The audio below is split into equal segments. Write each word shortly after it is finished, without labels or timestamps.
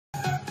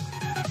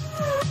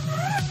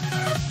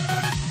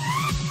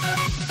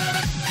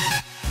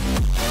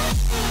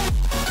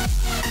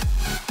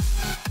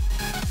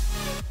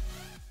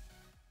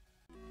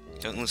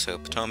lose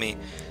hope. Tommy,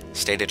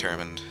 stay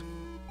determined.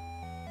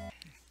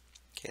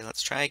 Okay,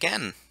 let's try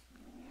again.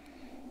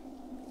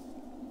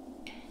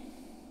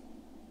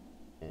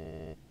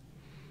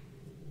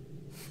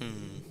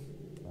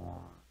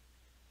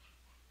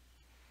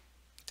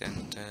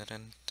 Dun, dun,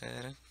 dun,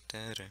 dun,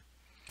 dun, dun.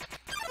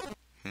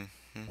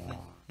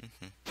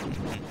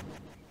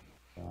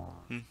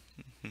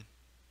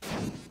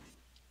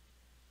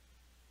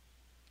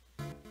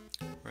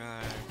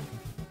 Right.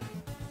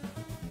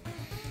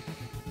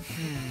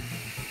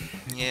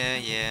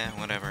 Yeah,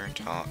 whatever,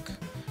 talk.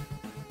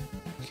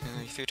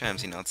 Okay, a few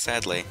times he nods,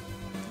 sadly.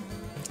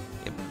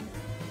 Yep.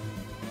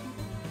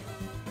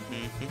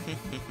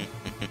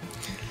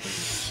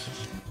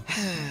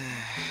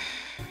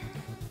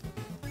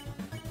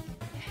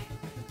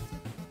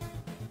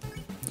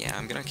 Yeah,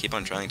 I'm gonna keep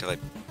on trying till I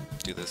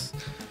do this.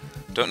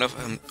 Don't know if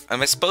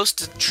am I supposed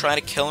to try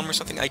to kill him or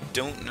something? I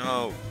don't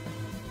know.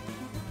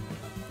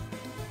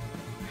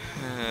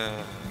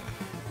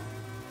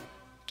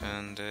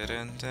 Dun, dun,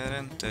 dun,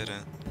 dun, dun,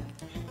 dun.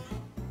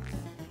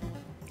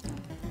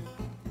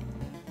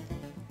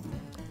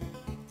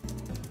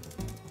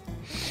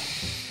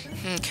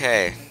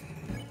 Okay.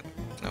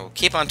 No,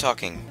 keep on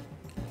talking.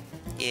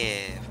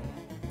 Yeah.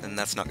 Then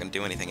that's not gonna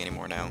do anything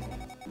anymore now.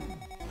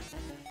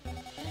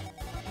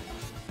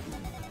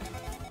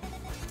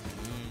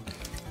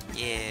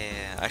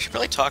 Yeah, I should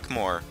probably talk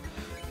more,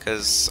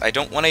 because I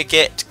don't want to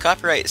get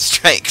copyright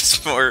strikes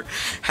for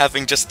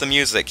having just the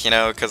music, you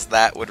know, because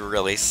that would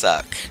really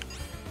suck.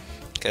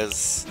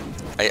 Because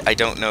I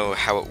don't know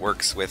how it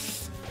works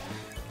with,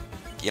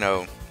 you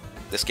know,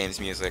 this game's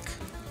music.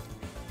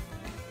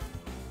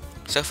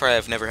 So far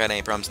I've never had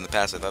any problems in the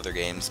past with other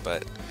games,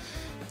 but,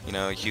 you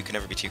know, you can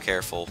never be too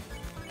careful.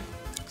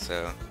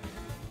 So,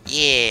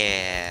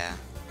 yeah.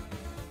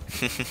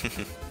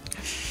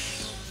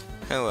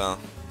 Oh well.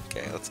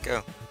 Okay, let's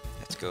go.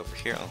 Let's go over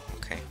here. Oh,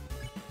 okay.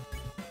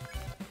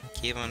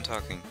 Keep on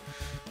talking.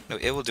 No,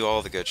 it will do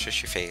all the good.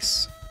 Shush your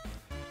face.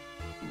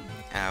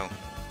 Ow.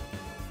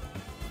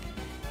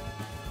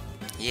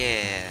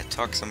 Yeah,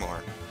 talk some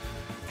more.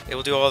 It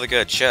will do all the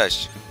good.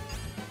 Shush.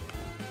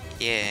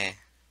 Yeah,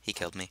 he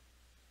killed me.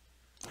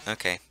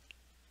 Okay.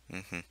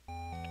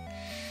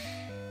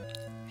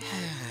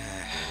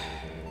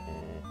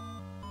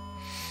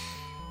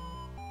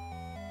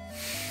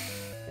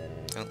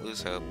 Don't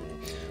lose hope.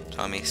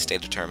 Tommy, stay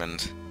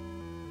determined.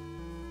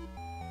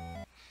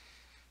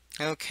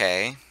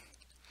 Okay.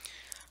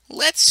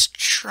 Let's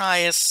try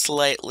a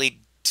slightly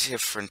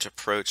different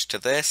approach to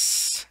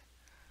this.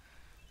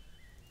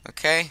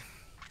 Okay?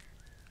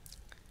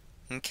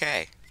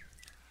 Okay.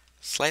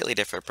 Slightly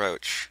different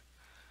approach.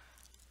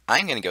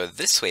 I'm gonna go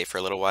this way for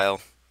a little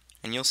while,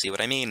 and you'll see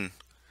what I mean.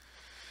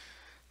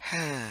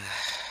 I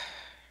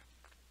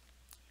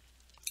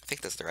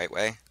think that's the right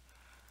way.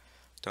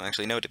 Don't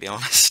actually know, to be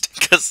honest,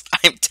 because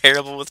I'm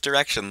terrible with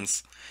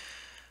directions,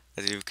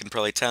 as you can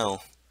probably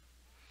tell.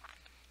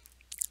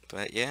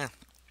 But yeah,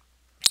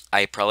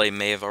 I probably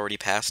may have already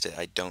passed it,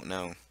 I don't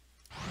know.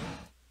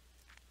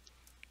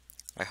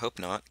 I hope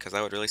not, because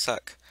that would really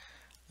suck.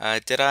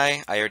 Did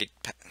I? I already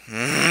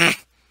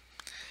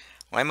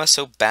Why am I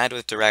so bad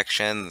with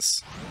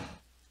directions?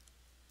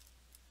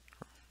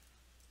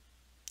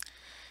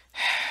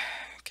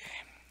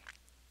 Okay.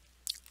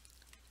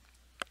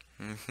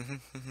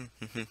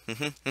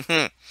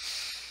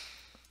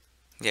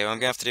 Yeah, what I'm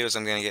gonna have to do is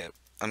I'm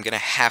gonna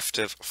have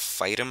to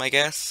fight him, I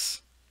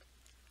guess.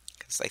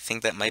 Because I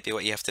think that might be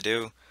what you have to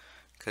do.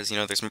 Because, you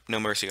know, there's no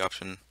mercy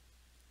option.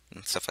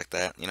 And stuff like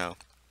that, you know.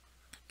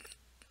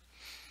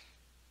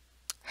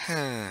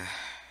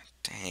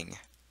 Dang.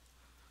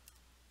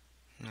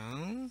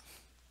 No?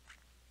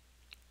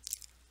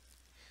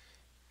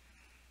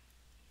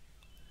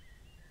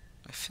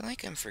 I feel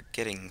like I'm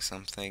forgetting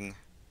something.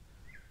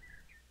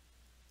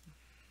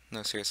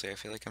 No, seriously, I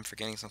feel like I'm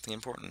forgetting something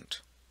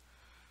important.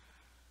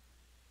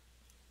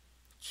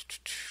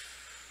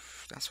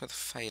 That's where the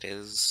fight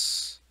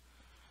is.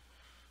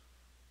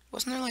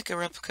 Wasn't there like a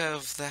replica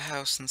of the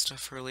house and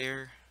stuff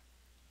earlier?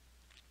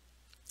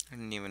 I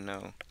didn't even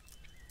know.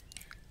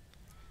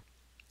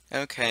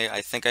 Okay,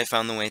 I think I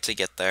found the way to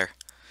get there.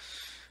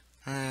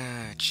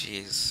 Ah,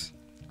 jeez.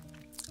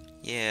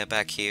 Yeah,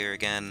 back here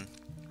again.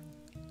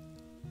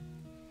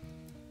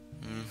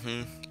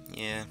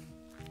 Yeah.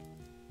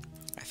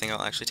 I think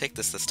I'll actually take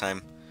this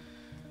time.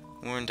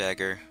 Worn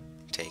dagger.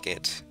 Take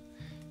it.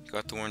 You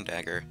got the worn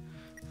dagger.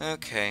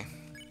 Okay.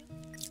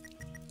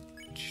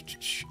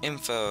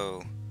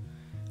 Info.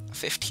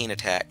 15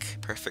 attack.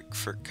 Perfect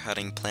for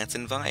cutting plants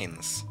and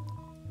vines.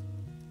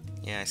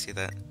 Yeah, I see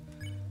that.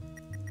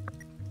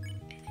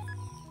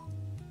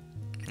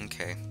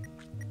 Okay.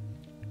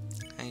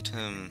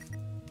 Item.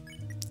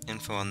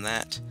 Info on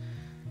that.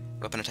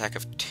 Weapon attack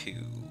of 2.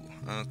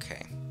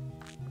 Okay.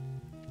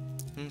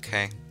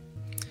 Okay.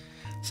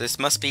 So this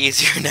must be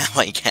easier now,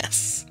 I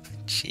guess.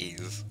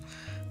 Jeez.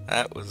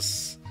 That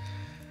was...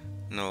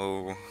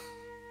 No.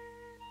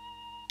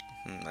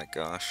 Oh my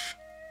gosh.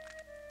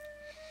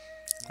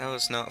 That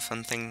was not a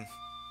fun thing.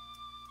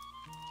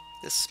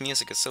 This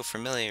music is so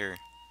familiar.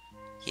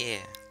 Yeah.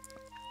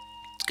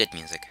 It's good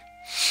music.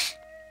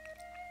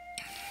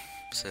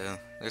 So,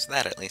 there's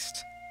that at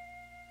least.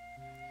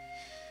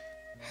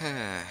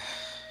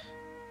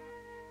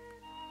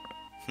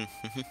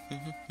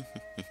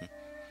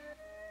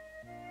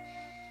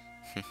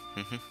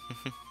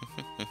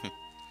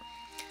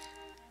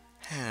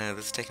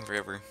 This is taking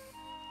forever.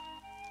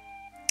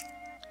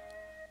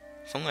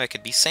 If only I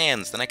could be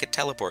Sans, then I could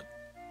teleport.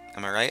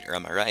 Am I right, or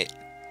am I right?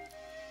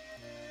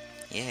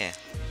 Yeah.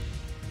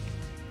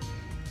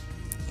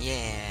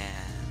 Yeah.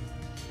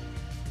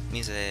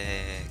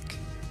 Music.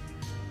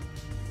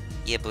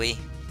 Yeah, boy.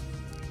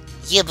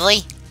 Yeah, boy!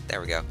 There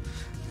we go.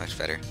 Much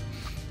better.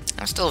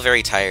 I'm still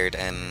very tired,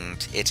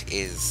 and it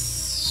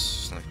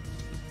is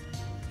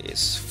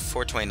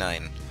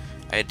 4:29.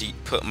 I had to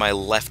put my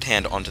left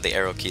hand onto the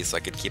arrow key so I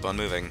could keep on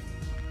moving.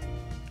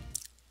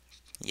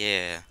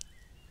 Yeah.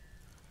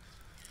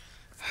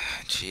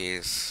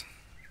 Jeez.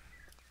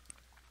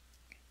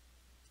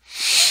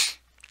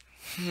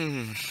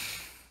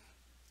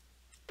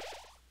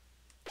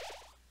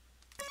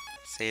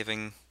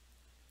 Saving.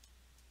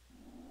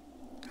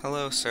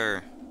 Hello,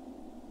 sir.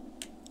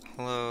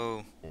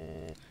 Hello.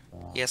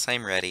 Yes,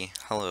 I'm ready.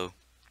 Hello.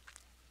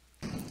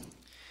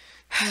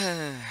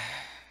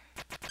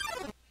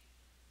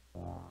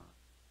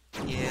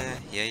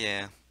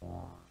 Yeah.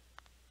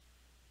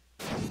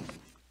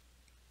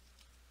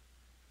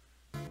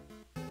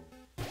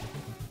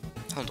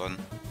 Hold on.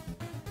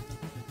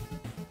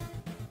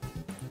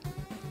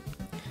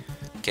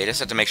 Okay, just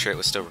had to make sure it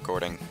was still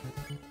recording.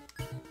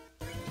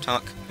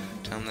 Talk.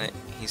 Tell him that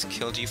he's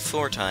killed you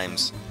 4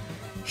 times.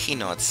 He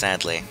nods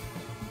sadly.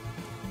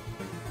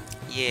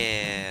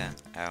 Yeah.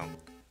 Ow.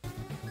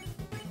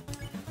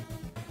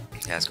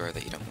 Asgore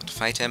that you don't want to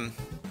fight him.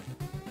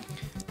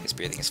 His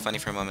breathing is funny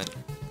for a moment.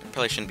 I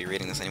probably shouldn't be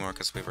reading this anymore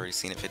because we've already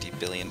seen it 50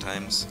 billion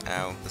times.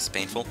 Ow, this is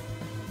painful.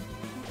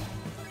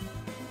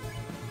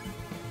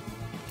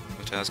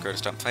 Tell Asgore to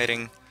stop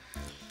fighting.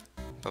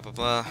 Blah blah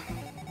blah.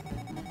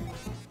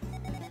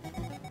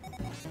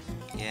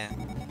 Yeah.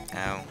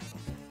 Ow.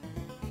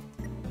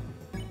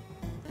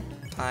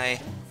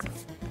 Pie.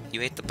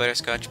 You ate the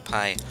butterscotch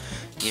pie.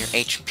 Your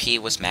HP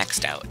was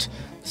maxed out.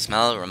 The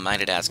smell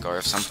reminded Asgore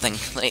of something.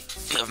 Like,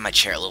 move my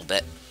chair a little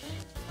bit.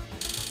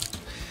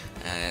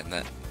 And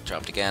that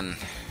dropped again.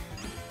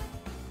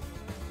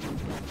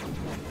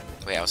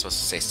 Wait, I was supposed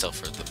to say still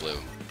for the blue.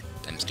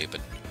 I'm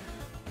stupid.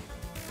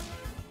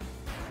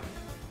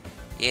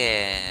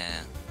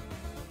 Yeah.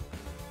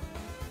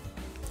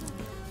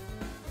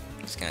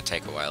 It's gonna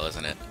take a while,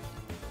 isn't it?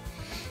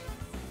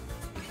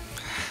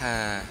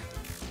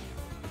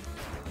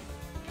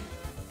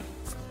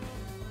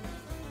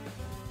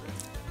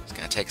 It's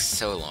gonna take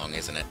so long,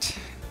 isn't it?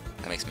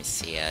 That makes me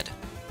sad.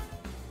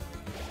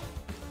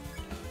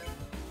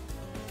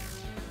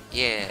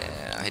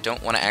 Yeah, I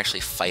don't want to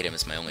actually fight him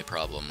is my only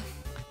problem.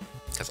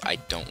 Because I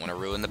don't want to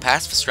ruin the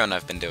pacifist run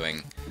I've been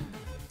doing.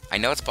 I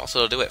know it's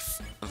possible to do it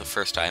the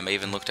first time. I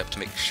even looked up to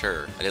make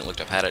sure. I didn't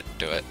look up how to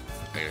do it.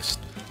 I just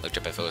looked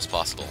up if it was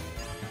possible.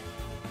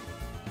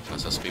 So I'm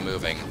supposed to be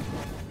moving.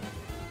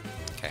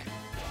 Okay.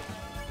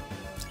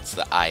 It's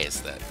the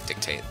eyes that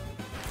dictate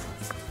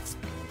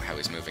how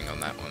he's moving on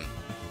that one.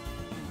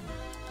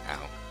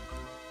 Ow.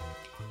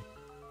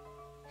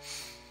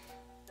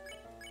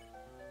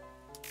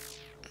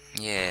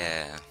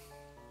 Yeah.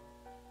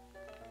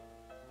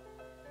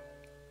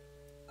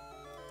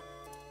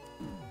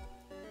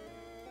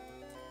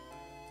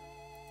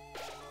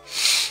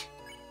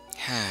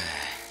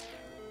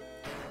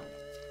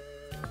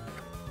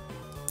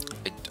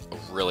 I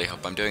really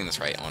hope I'm doing this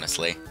right,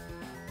 honestly.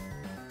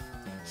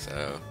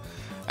 So,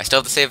 I still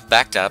have the save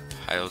backed up.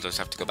 I'll just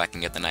have to go back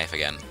and get the knife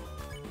again.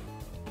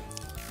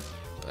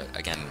 But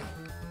again,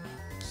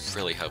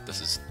 really hope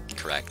this is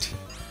correct.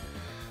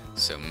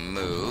 So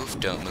move,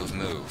 don't move,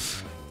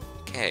 move.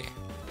 Okay.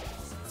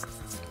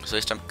 So at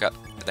least I've got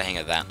the hang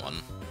of that one.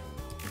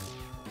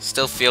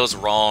 Still feels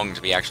wrong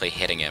to be actually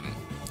hitting him,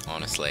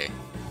 honestly.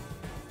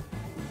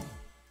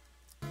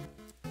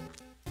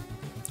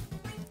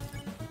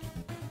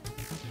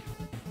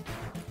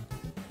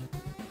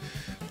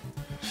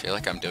 I feel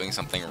like I'm doing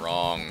something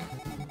wrong.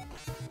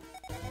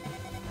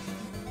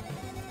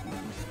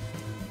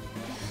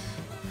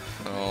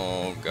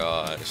 Oh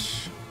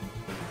gosh.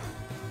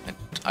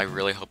 I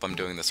really hope I'm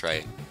doing this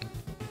right.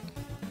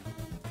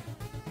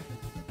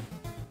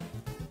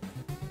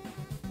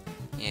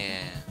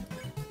 Yeah.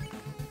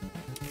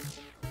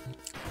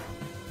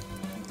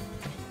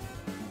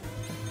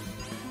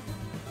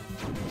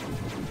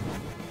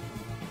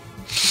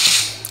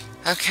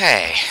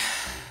 Okay.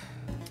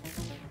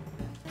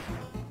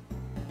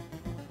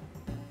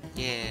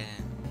 Yeah.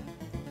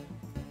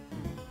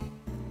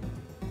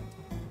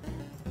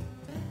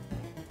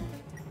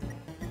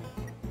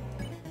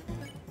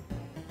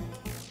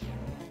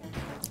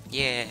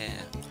 Yeah.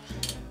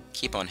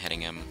 Keep on hitting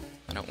him.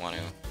 I don't want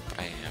to, but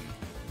I am.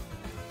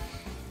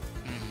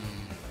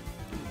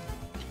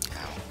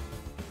 Ow.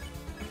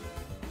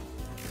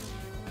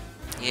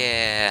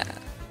 Yeah.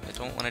 I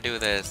don't want to do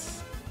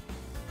this.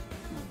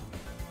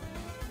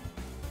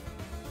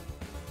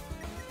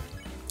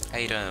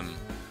 Item.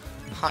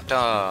 Hot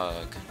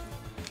dog.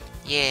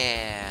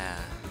 Yeah.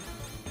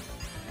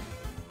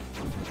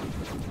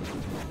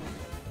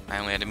 I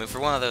only had to move for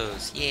one of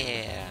those.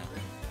 Yeah.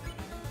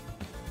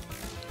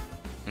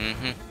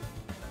 Mm-hmm.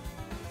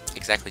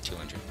 Exactly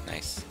 200.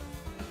 Nice.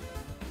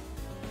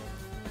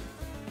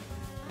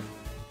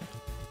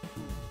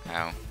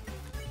 Ow.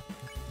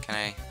 Can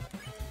I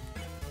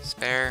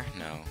spare?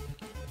 No.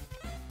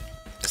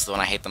 This is the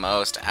one I hate the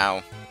most.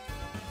 Ow.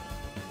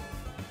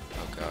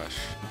 Oh gosh.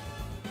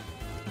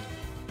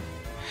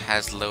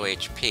 Has low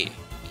HP.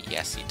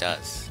 Yes, he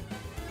does.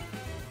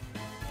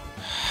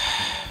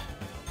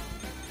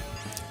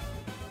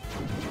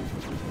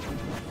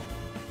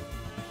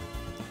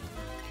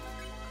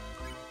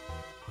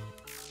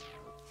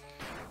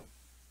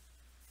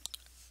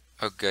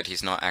 Oh good,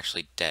 he's not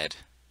actually dead.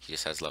 He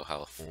just has low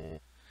health.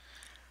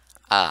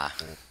 Ah.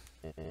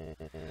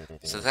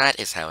 So that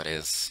is how it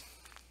is.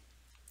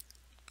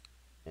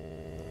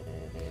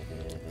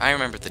 I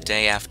remember the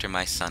day after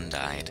my son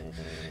died.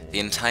 The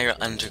entire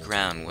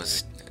underground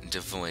was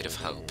devoid of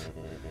hope.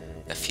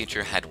 The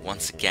future had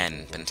once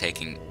again been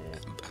taken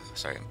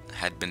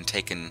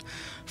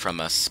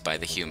from us by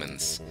the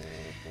humans.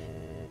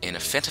 In a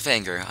fit of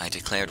anger, I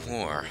declared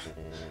war.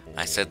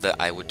 I said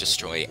that I would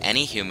destroy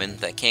any human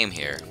that came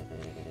here.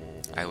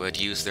 I would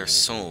use their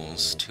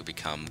souls to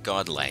become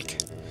godlike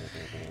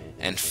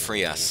and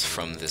free us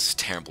from this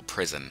terrible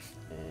prison.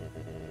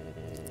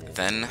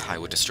 Then I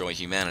would destroy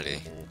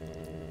humanity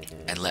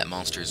and let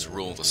monsters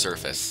rule the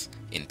surface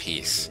in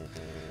peace.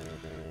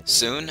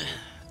 Soon,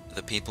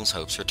 the people's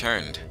hopes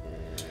returned.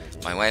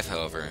 My wife,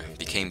 however,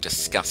 became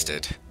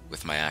disgusted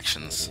with my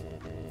actions.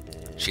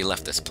 She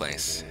left this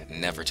place,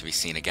 never to be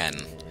seen again.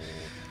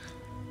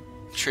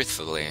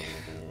 Truthfully,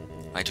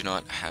 I do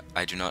not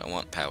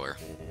want power.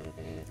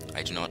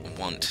 I do not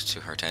want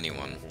to hurt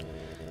anyone.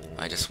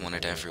 I just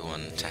wanted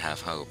everyone to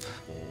have hope.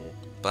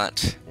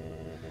 But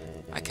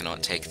I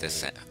cannot take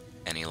this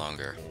any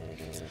longer.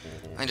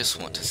 I just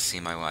want to see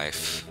my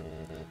wife.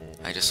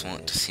 I just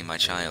want to see my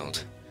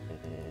child.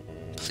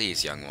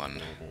 Please, young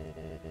one.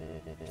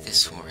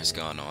 This war has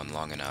gone on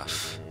long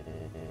enough.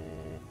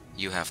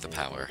 You have the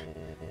power.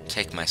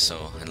 Take my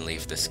soul and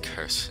leave this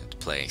cursed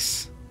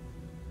place.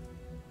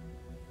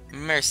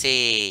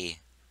 Mercy!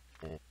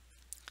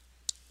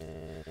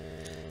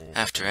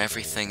 After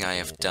everything I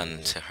have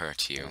done to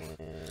hurt you,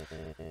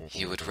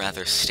 you would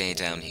rather stay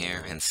down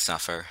here and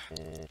suffer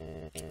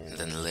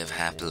than live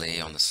happily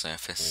on the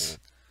surface?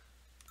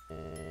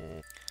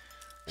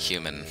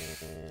 Human,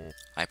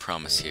 I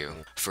promise you,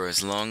 for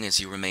as long as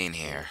you remain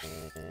here,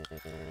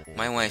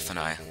 my wife and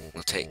I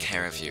will take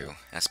care of you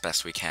as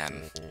best we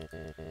can.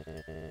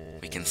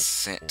 We can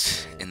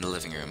sit in the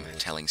living room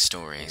telling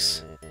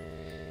stories,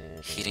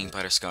 eating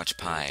butterscotch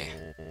pie.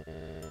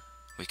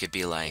 We could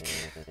be like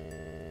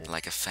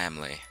a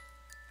family.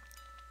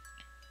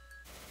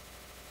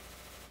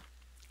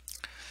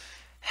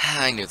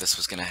 I knew this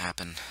was gonna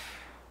happen.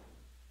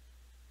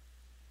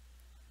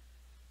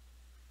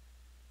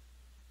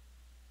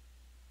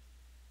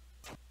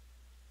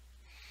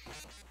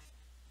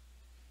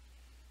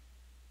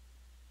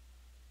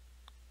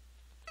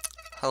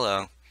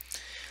 Hello.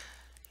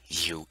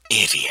 You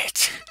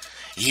idiot.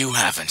 You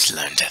haven't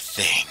learned a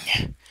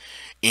thing.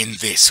 In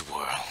this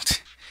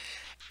world,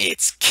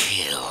 it's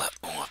kill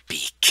or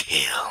be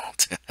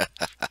killed.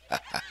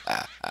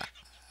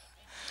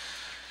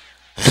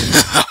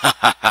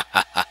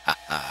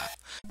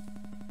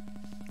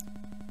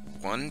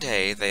 One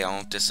day, they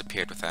all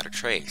disappeared without a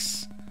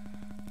trace.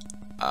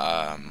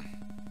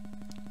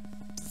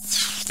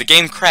 The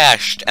game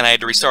crashed, and I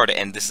had to restart it,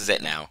 and this is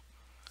it now.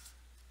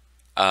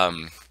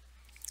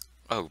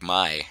 Oh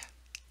my.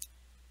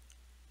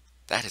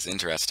 That is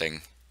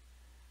interesting.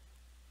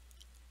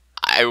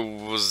 I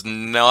was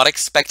not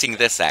expecting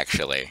this,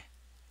 actually.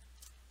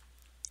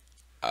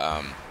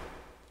 Oh,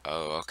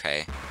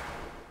 okay.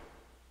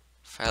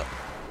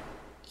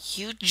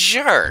 You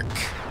jerk!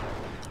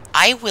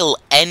 I will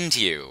end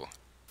you!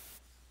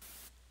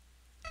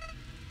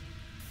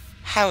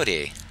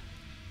 Howdy.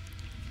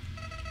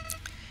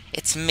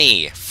 It's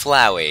me,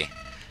 Flowey.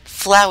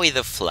 Flowey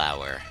the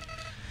Flower.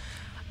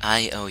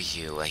 I owe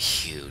you a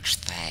huge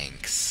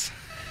thanks.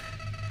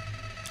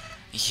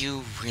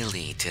 You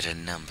really did a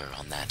number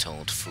on that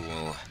old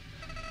fool.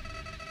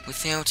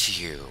 Without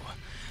you,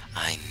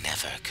 I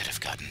never could have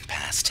gotten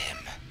past him.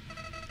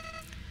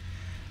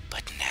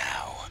 But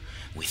now,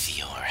 with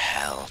your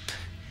help,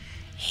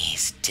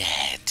 he's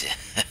dead.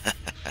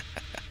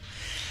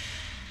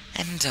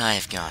 And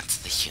I've got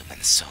the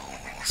human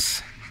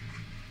souls.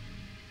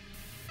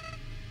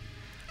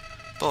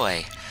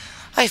 Boy,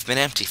 I've been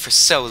empty for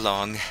so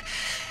long.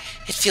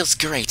 It feels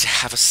great to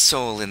have a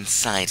soul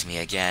inside me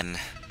again.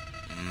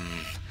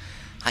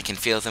 I can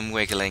feel them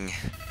wiggling.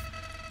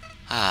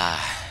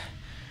 Ah,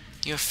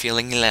 you're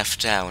feeling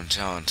left out,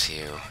 aren't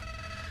you?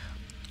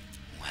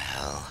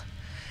 Well,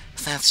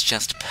 that's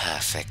just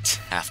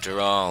perfect,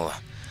 after all.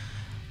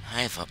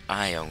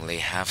 I only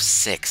have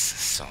 6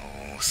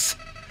 souls.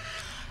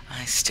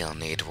 I still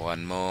need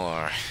one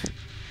more.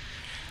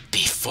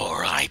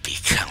 before I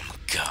become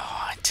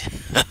God.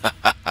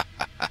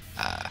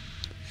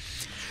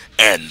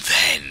 And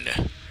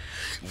then,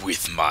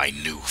 with my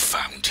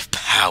newfound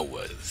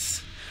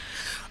powers,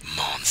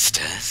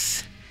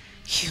 monsters,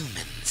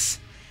 humans,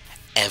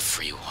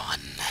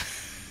 everyone,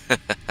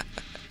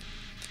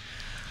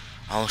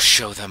 I'll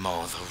show them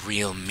all the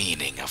real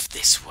meaning of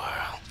this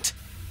world.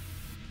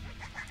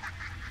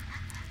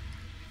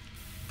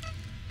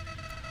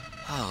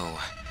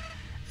 Oh,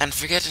 and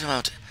forget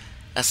about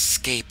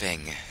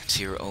escaping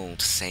to your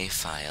old save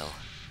file.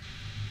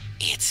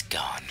 It's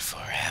gone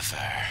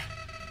forever.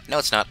 No,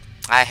 it's not.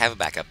 I have a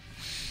backup.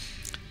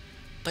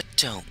 But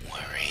don't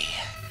worry.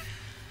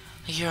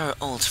 Your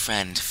old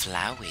friend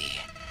Flowey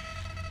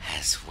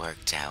has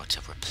worked out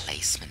a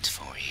replacement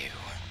for you.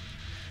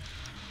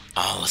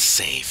 I'll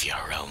save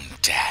your own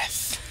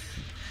death,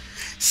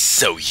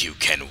 so you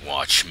can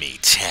watch me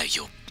tear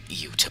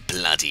you to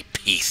bloody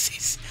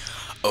pieces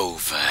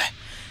over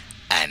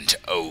and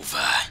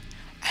over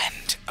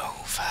and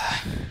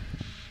over.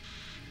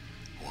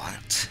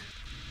 What?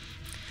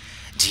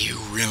 Do you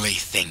really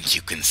think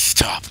you can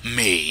stop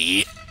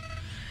me?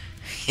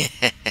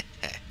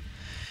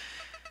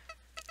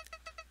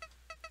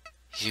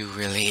 You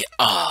really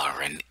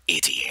are an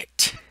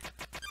idiot.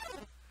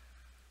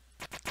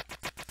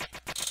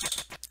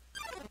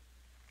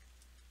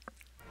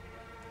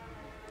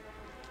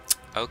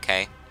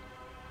 Okay.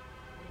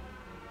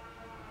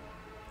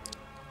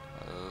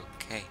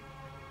 Okay.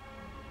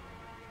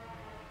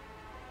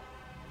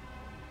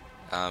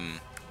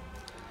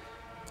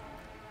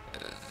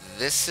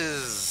 This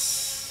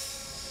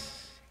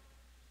is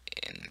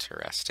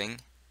interesting.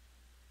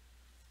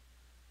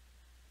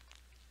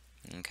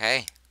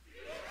 Okay.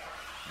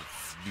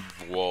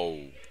 Whoa.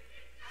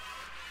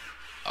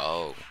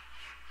 Oh.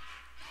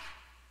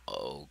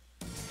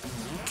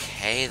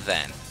 Okay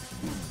then.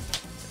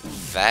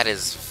 That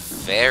is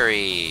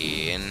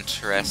very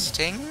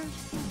interesting.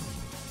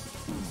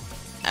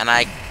 And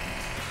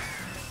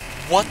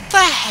what the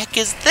heck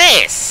is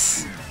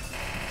this?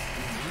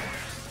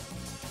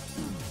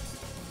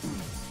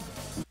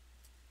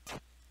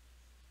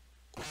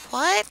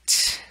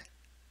 What?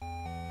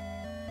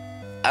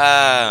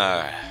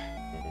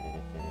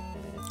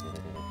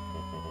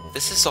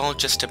 This is all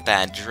just a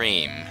bad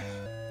dream.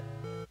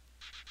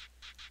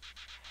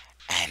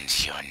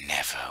 And you're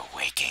never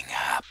waking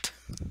up.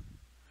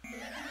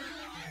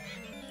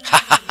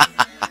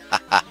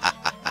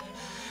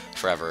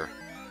 Forever.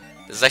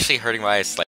 This is actually hurting my eyes slightly.